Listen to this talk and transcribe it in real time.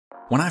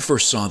When I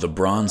first saw the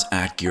bronze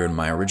Atgeir in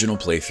my original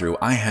playthrough,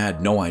 I had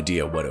no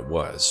idea what it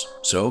was.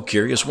 So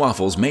Curious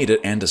Waffles made it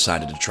and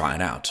decided to try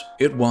it out.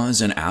 It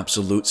was an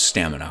absolute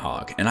stamina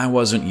hog, and I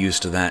wasn't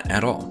used to that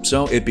at all,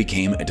 so it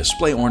became a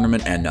display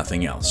ornament and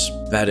nothing else.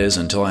 That is,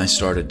 until I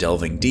started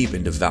delving deep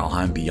into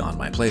Valheim beyond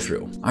my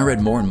playthrough. I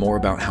read more and more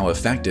about how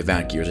effective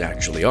Atgeirs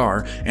actually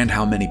are, and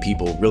how many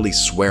people really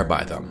swear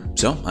by them.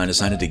 So I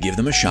decided to give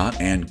them a shot,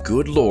 and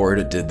good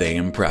lord did they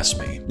impress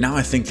me. Now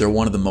I think they're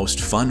one of the most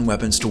fun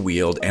weapons to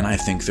wield, and I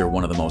think they're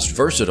one of the most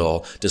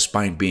versatile,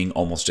 despite being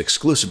almost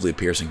exclusively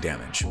piercing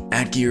damage.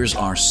 Atgeirs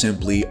are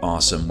simply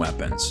awesome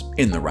weapons,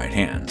 in the right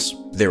hands.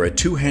 They're a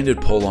two-handed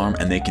polearm,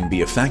 and they can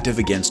be effective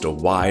against a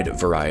wide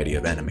variety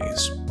of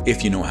enemies,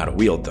 if you know how to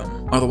wield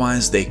them.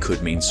 Otherwise, they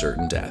could mean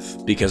certain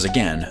death, because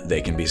again, they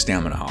can be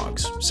stamina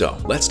hogs. So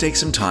let's take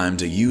some time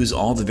to use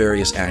all the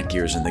various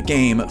Atgeirs in the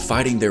game,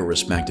 fighting their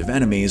respective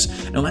enemies,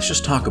 and let's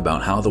just talk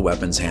about how the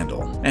weapons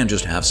handle, and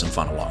just have some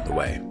fun along the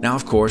way. Now,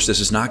 of course,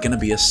 this is not going to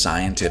be a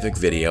scientific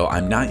video.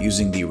 I'm not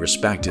using the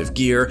respective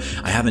gear,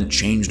 I haven't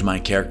changed my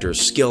character's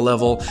skill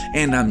level,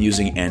 and I'm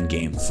using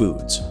endgame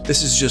foods.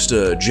 This is just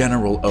a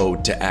general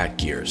ode to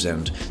Atgeirs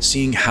and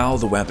seeing how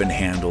the weapon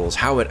handles,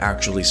 how it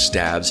actually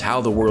stabs, how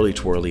the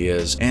whirly-twirly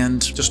is,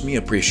 and just me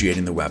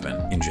appreciating the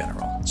weapon in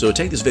general. So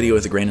take this video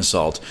with a grain of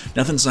salt,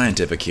 nothing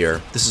scientific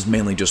here, this is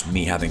mainly just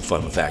me having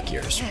fun with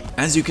Atgeirs.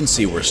 As you can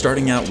see, we're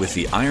starting out with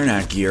the Iron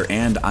Atgeir,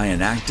 and I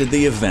enacted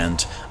the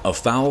event, A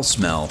Foul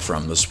Smell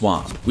from the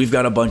Swamp. We've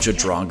got a bunch of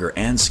Draugr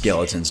and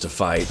skeletons to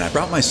fight. I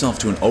brought myself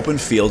to an open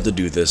field to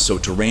do this so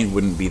terrain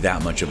wouldn't be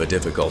that much of a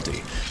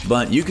difficulty.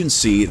 But you can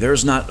see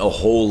there's not a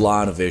whole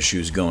lot of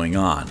issues going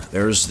on.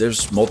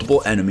 There's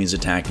multiple enemies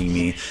attacking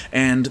me,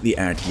 and the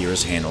Atgeir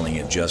is handling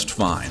it just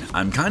fine.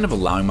 I'm kind of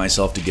allowing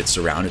myself to get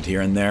surrounded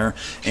here and there,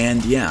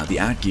 and yeah, the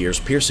Atgeir's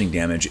piercing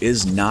damage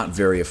is not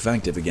very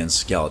effective against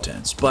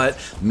skeletons, but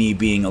me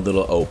being a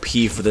little OP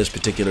for this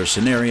particular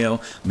scenario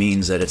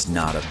means that it's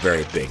not a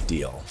very big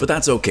deal. But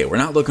that's okay, we're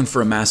not looking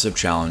for a massive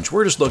challenge,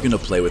 we're just looking to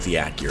play with the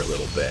Atgeir a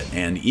little bit,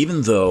 and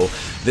even though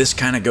this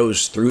kind of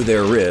goes through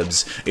their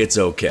ribs, it's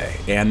okay.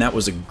 And that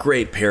was a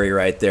great parry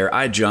right there.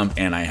 I jump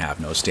and I have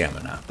no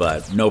stamina,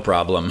 but no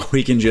problem.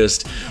 We can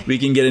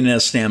get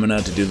enough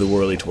stamina to do the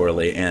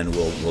whirly-twirly, and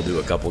we'll do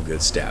a couple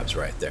good stabs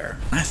right there.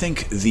 I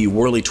think the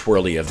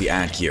whirly-twirly of the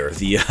Atgeir,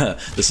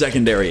 the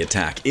secondary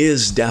attack,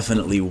 is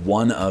definitely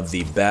one of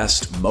the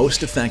best,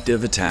 most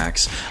effective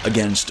attacks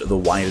against the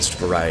widest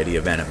variety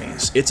of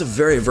enemies. It's a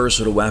very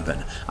versatile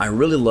weapon. I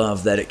really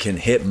love that it can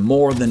hit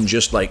more than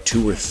just like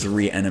 2 or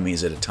 3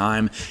 enemies at a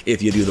time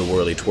if you do the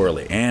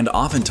whirly-twirly, and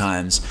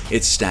oftentimes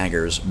it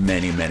staggers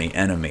many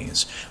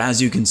enemies.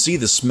 As you can see,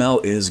 the smell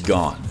is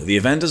gone. The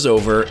event is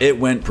over, it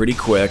went pretty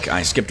quick,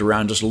 I skipped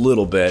around just a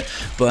little bit,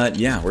 but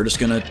yeah, we're just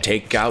gonna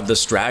take out the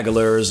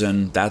stragglers,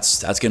 and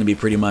that's gonna be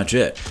pretty much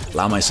it.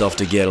 Allow myself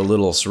to get a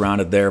little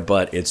surrounded there,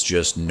 but it's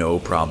just no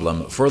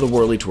problem for the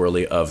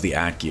whirly-twirly of the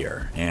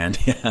Atgeir. And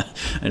yeah,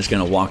 I'm just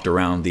gonna walk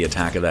around the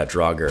attack of that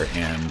Draugr,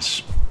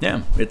 and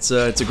yeah, it's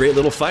a great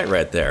little fight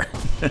right there.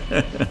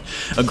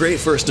 A great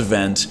first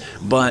event,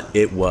 but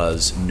it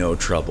was no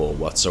trouble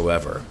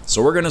whatsoever.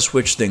 So we're gonna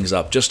switch things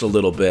up just a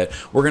little bit.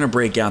 We're gonna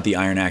break out the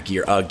Iron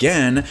Atgeir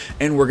again,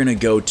 and we're gonna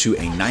go to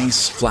a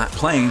nice flat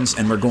plains,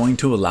 and we're going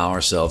to allow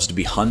ourselves to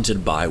be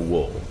hunted by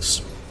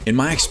wolves. In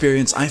my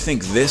experience, I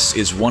think this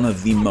is one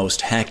of the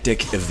most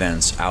hectic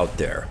events out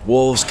there.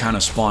 Wolves kind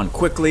of spawn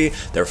quickly,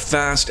 they're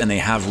fast, and they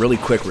have really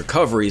quick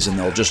recoveries, and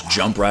they'll just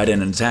jump right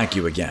in and attack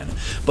you again.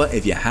 But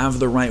if you have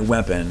the right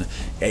weapon,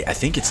 I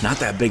think it's not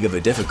that big of a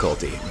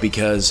difficulty,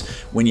 because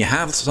when you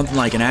have something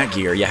like an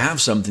Atgeir, you have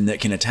something that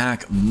can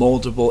attack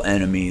multiple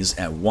enemies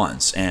at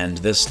once. And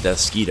this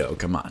Skeeto,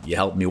 come on, you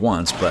helped me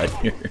once, but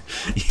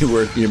you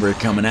were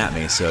coming at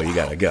me, so you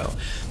gotta go.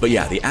 But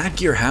yeah, the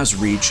Atgeir has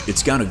reach,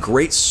 it's got a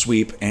great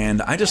sweep,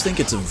 and I just think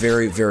it's a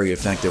very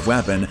effective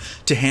weapon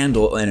to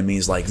handle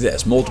enemies like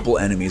this, multiple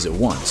enemies at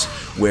once,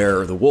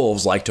 where the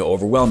wolves like to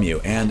overwhelm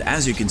you. And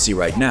as you can see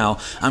right now,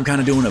 I'm kind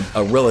of doing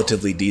a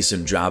relatively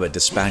decent job at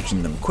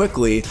dispatching them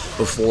quickly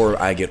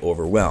before I get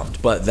overwhelmed,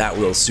 but that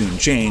will soon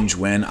change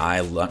when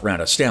I run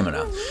out of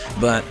stamina.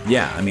 But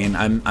yeah, I mean,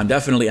 I'm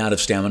definitely out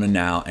of stamina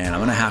now, and I'm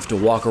gonna have to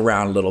walk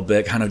around a little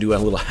bit, kind of do a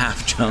little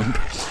half jump,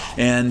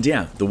 and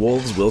yeah, the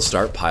wolves will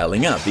start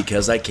piling up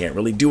because I can't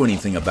really do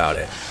anything about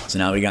it. So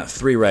now we got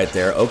 3 right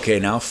there. Okay,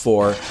 now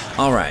 4.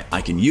 All right,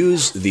 I can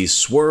use the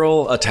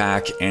swirl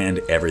attack and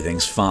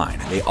everything's fine.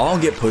 They all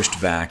get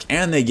pushed back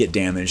and they get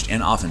damaged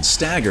and often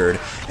staggered,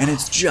 and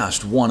it's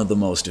just one of the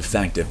most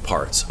effective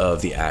parts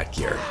of the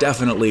Atgeir.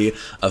 Definitely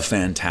a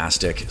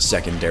fantastic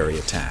secondary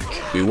attack.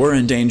 We were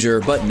in danger,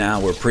 but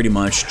now we're pretty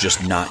much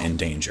just not in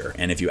danger.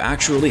 And if you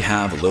actually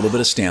have a little bit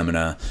of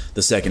stamina,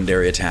 the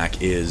secondary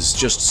attack is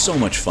just so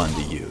much fun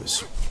to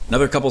use.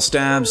 Another couple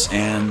stabs,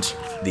 and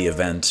the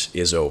event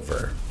is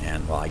over.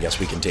 And, well, I guess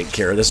we can take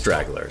care of the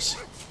stragglers.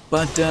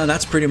 But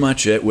that's pretty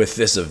much it with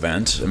this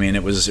event. I mean,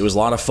 it was a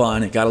lot of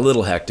fun. It got a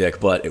little hectic,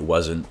 but it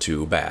wasn't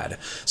too bad.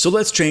 So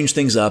let's change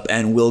things up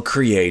and we'll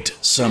create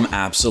some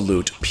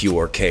absolute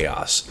pure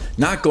chaos.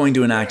 Not going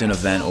to enact an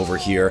event over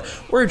here.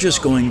 We're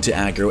just going to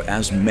aggro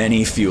as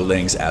many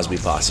Fulings as we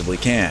possibly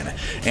can.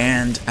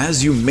 And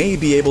as you may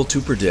be able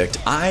to predict,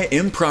 I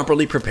am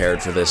properly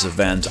prepared for this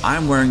event.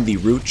 I'm wearing the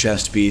root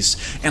chest piece,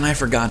 and I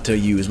forgot to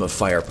use my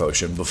fire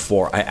potion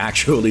before I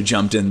actually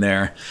jumped in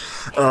there.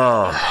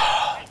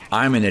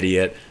 I'm an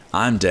idiot.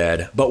 I'm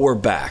dead, but we're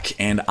back,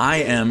 and I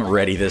am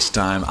ready this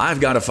time.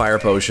 I've got a fire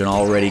potion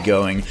already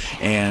going,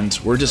 and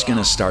we're just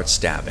gonna start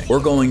stabbing. We're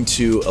going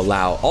to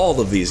allow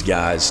all of these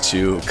guys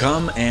to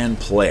come and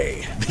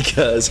play,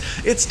 because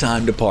it's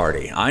time to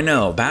party. I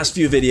know, past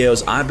few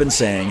videos I've been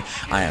saying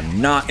I am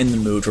not in the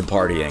mood for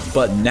partying,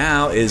 but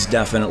now is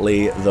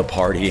definitely the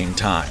partying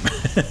time.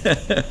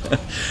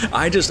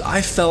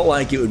 I felt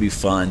like it would be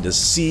fun to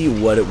see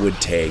what it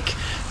would take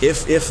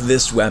if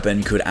this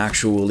weapon could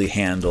actually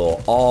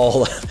handle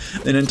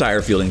an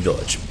entire Fuling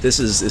village. This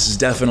is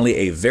definitely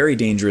a very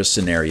dangerous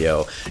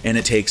scenario, and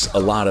it takes a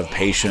lot of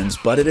patience,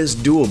 but it is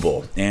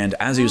doable. And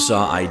as you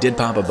saw, I did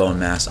pop a bone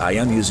mass. I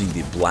am using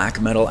the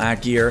black metal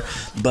Atgeirs,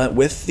 but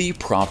with the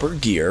proper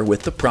gear,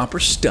 with the proper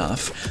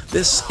stuff,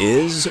 this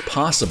is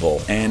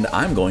possible, and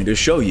I'm going to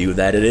show you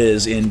that it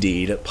is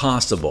indeed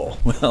possible.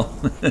 Well,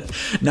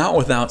 not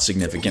without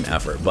significant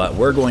effort, but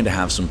we're going to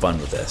have some fun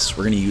with this.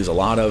 We're going to use a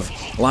lot of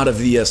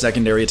the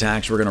secondary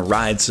attacks. We're going to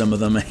ride some of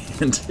them,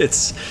 and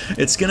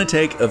it's going to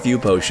take a few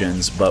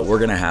potions, but we're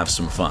going to have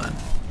some fun.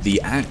 The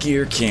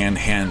Atgeirs can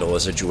handle a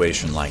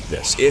situation like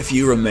this if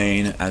you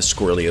remain as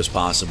squirrely as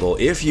possible,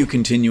 if you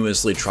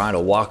continuously try to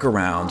walk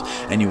around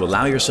and you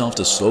allow yourself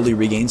to slowly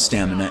regain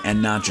stamina and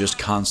not just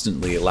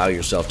constantly allow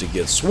yourself to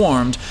get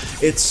swarmed.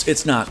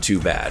 It's not too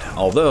bad.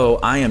 Although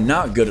I am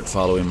not good at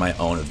following my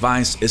own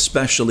advice,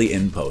 especially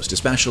in post,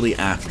 especially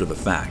after the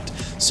fact.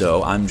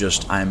 So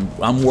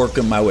I'm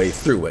working my way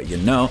through it, you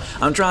know?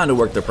 I'm trying to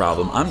work the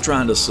problem. I'm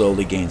trying to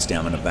slowly gain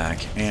stamina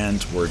back,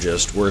 and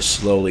we're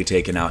slowly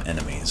taking out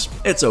enemies.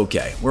 It's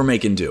okay. We're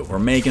making do. We're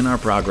making our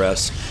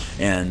progress,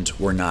 and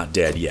we're not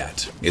dead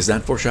yet. Is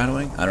that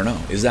foreshadowing? I don't know.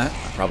 Is that?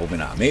 Probably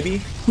not.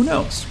 Maybe? Who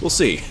knows? We'll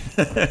see.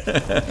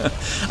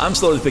 I'm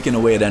slowly picking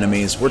away at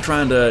enemies. We're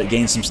trying to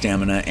gain some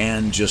stamina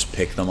and just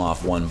pick them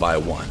off one by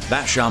one.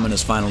 That shaman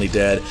is finally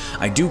dead.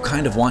 I do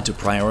kind of want to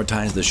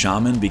prioritize the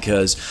shaman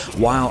because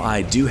while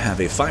I do have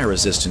a fire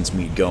resistance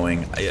meat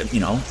going, you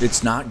know,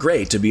 it's not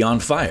great to be on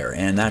fire,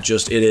 and that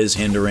it is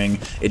hindering.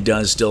 It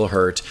does still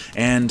hurt,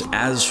 and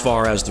as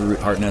far as the root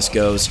hardness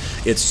goes,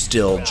 it's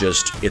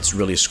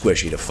really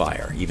squishy to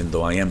fire, even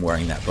though I am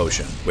wearing that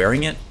potion.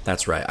 Wearing it?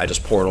 That's right, I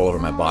just pour it all over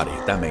my body.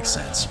 That makes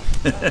sense.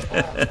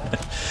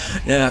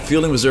 Yeah,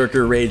 Fuling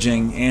Berserker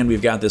raging, and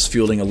we've got this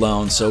Fuling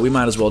alone, so we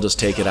might as well just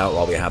take it out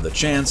while we have the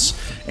chance.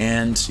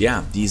 And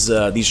yeah, these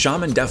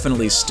shaman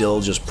definitely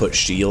still just put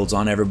shields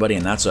on everybody,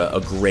 and that's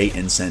a great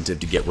incentive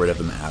to get rid of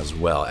them as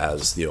well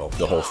as the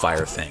whole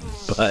fire thing.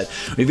 But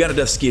we've got a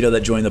Deathsquito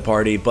that joined the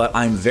party, but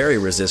I'm very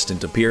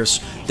resistant to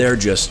Pierce. They're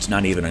just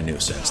not even a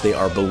nuisance. They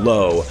are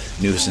below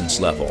nuisance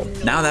level.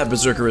 Now that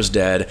Berserker is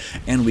dead,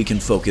 and we can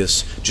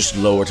focus just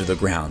lower to the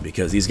ground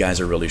because these guys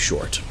are really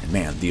short. And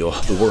man, the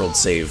world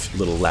save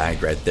little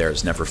lag right there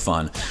is never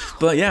fun.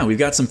 But yeah, we've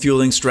got some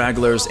Fuling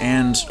stragglers,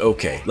 and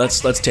okay,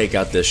 let's take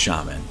out this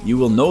shaman. You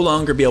will no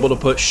longer be able to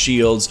put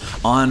shields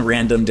on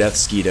random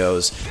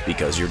Deathsquitos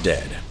because you're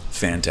dead.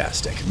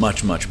 Fantastic.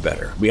 Much, much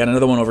better. We got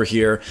another one over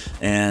here,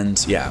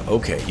 and yeah,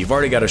 okay, you've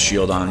already got a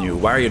shield on you.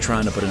 Why are you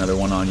trying to put another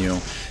one on you?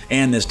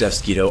 And this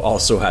Deathsquito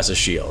also has a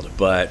shield,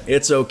 but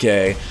it's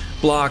okay.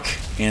 Block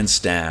and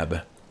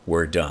stab.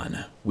 We're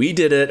done. We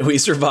did it. We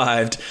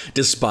survived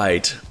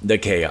despite the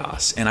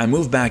chaos. And I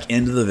move back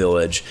into the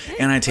village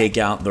and I take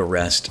out the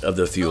rest of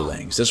the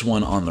Fulings. This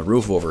one on the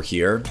roof over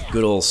here,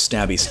 good old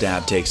stabby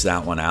stab takes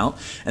that one out.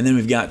 And then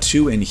we've got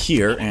two in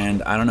here,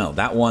 and I don't know,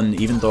 that one,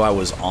 even though I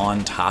was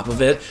on top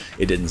of it,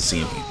 it didn't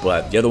see me.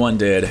 But the other one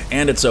did,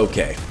 and it's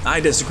okay. I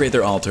desecrate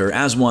their altar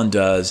as one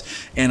does,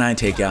 and I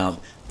take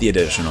out the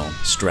additional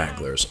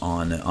stragglers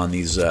on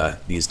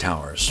these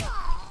towers.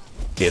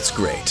 It's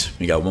great.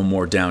 We got one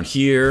more down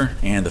here,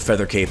 and the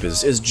feather cape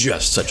is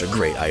just such a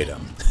great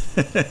item.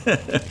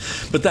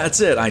 But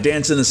that's it. I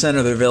dance in the center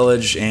of the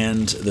village,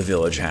 and the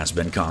village has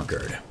been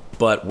conquered.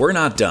 But we're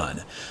not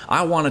done.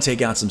 I want to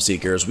take out some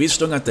Seekers. We've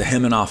still got the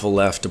Himanoffel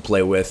left to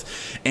play with,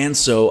 and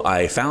so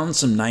I found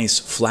some nice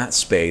flat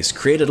space,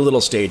 created a little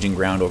staging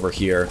ground over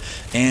here,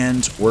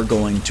 and we're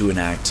going to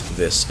enact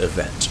this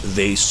event.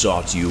 They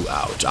sought you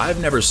out. I've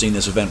never seen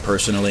this event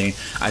personally.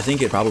 I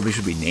think it probably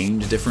should be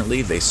named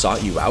differently. They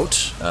sought you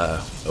out?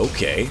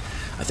 Okay.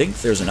 I think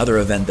there's another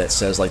event that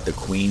says like the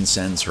Queen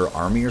sends her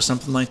army or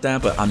something like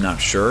that, but I'm not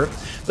sure.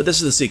 But this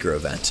is the Seeker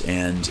event,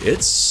 and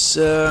it's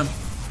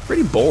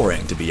pretty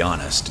boring, to be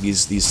honest.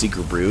 These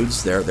Seeker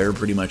broods, they're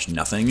pretty much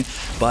nothing,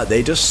 but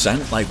they just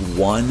sent like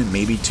 1,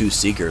 maybe 2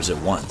 Seekers at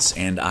once,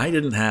 and I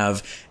didn't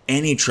have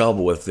any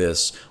trouble with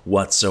this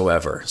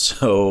whatsoever.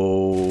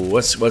 So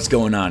what's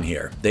going on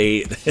here?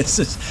 This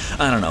is,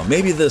 I don't know.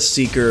 Maybe the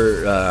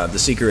Seeker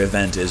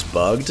event is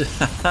bugged.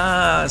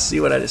 see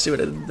what I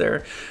did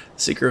there?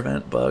 Seeker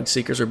event bug.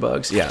 Seekers are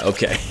bugs. Yeah,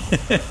 okay.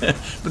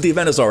 But the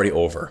event is already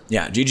over.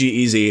 Yeah, GG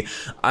easy.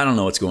 I don't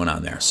know what's going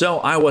on there. So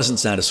I wasn't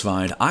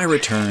satisfied. I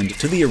returned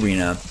to the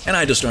arena and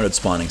I just started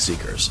spawning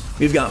Seekers.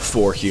 We've got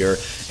 4 here,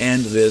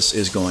 and this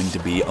is going to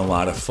be a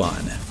lot of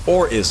fun.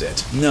 Or is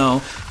it?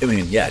 No. I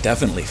mean, yeah,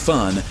 definitely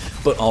fun,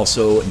 but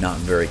also not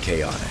very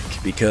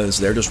chaotic, because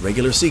they're just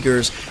regular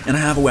Seekers, and I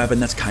have a weapon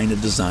that's kind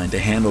of designed to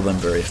handle them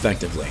very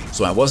effectively.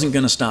 So I wasn't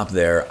going to stop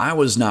there. I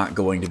was not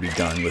going to be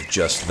done with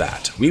just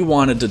that. We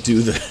wanted to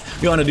do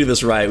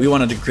this right. We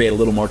wanted to create a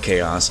little more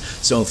chaos,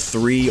 so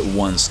 3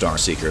 1-star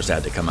Seekers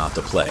had to come out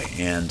to play.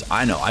 And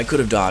I know, I could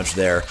have dodged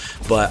there,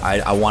 but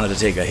I wanted to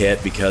take a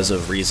hit because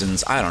of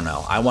reasons, I don't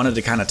know. I wanted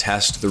to kind of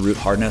test the root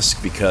hardness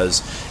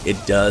because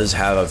it does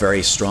have a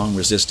very strong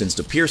resistance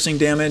to piercing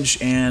damage,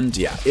 and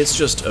yeah, it's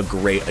just a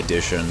great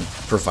addition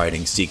for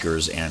fighting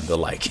Seekers and the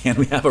like. And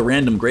we have a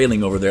random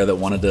Grayling over there that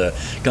wanted to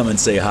come and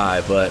say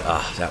hi, but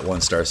that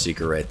 1-star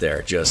Seeker right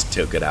there just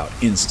took it out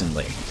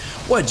instantly.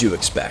 What'd you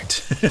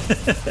expect?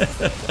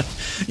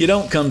 You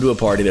don't come to a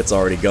party that's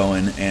already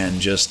going and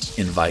just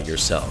invite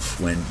yourself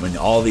when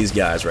all these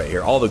guys right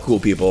here, all the cool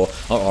people,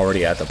 are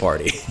already at the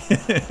party.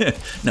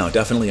 No,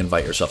 definitely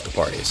invite yourself to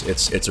parties.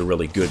 It's a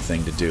really good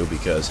thing to do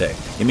because, hey,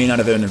 you may not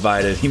have been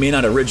invited, you may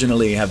not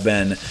originally have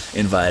been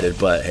invited,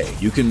 but hey,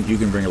 you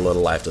can bring a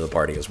little life to the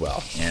party as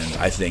well. And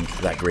I think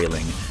that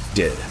Grayling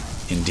did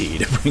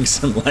indeed bring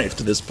some life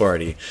to this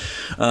party.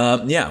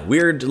 Yeah,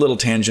 weird little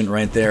tangent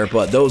right there,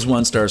 but those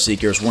 1-star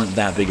Seekers weren't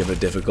that big of a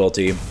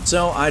difficulty,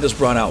 so I just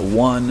brought out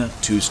 1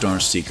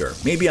 2-star Seeker.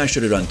 Maybe I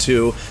should have done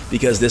 2,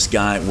 because this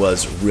guy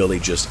was really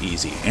just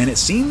easy, and it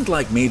seemed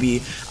like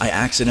maybe I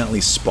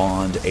accidentally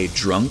spawned a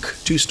drunk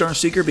 2-star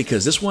Seeker,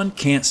 because this one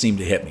can't seem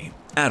to hit me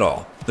at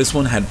all. This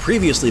one had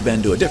previously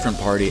been to a different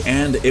party,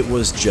 and it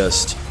was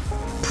just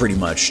pretty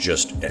much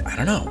just, I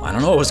don't know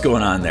what was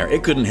going on there.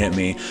 It couldn't hit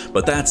me,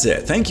 but that's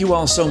it. Thank you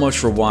all so much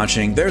for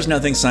watching. There's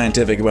nothing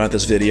scientific about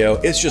this video.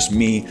 It's just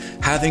me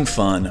having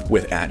fun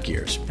with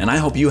Atgeirs. And I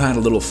hope you had a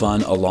little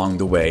fun along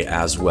the way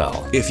as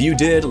well. If you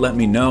did, let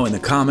me know in the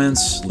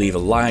comments, leave a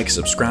like,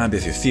 subscribe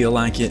if you feel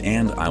like it,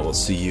 and I will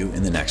see you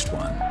in the next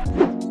one.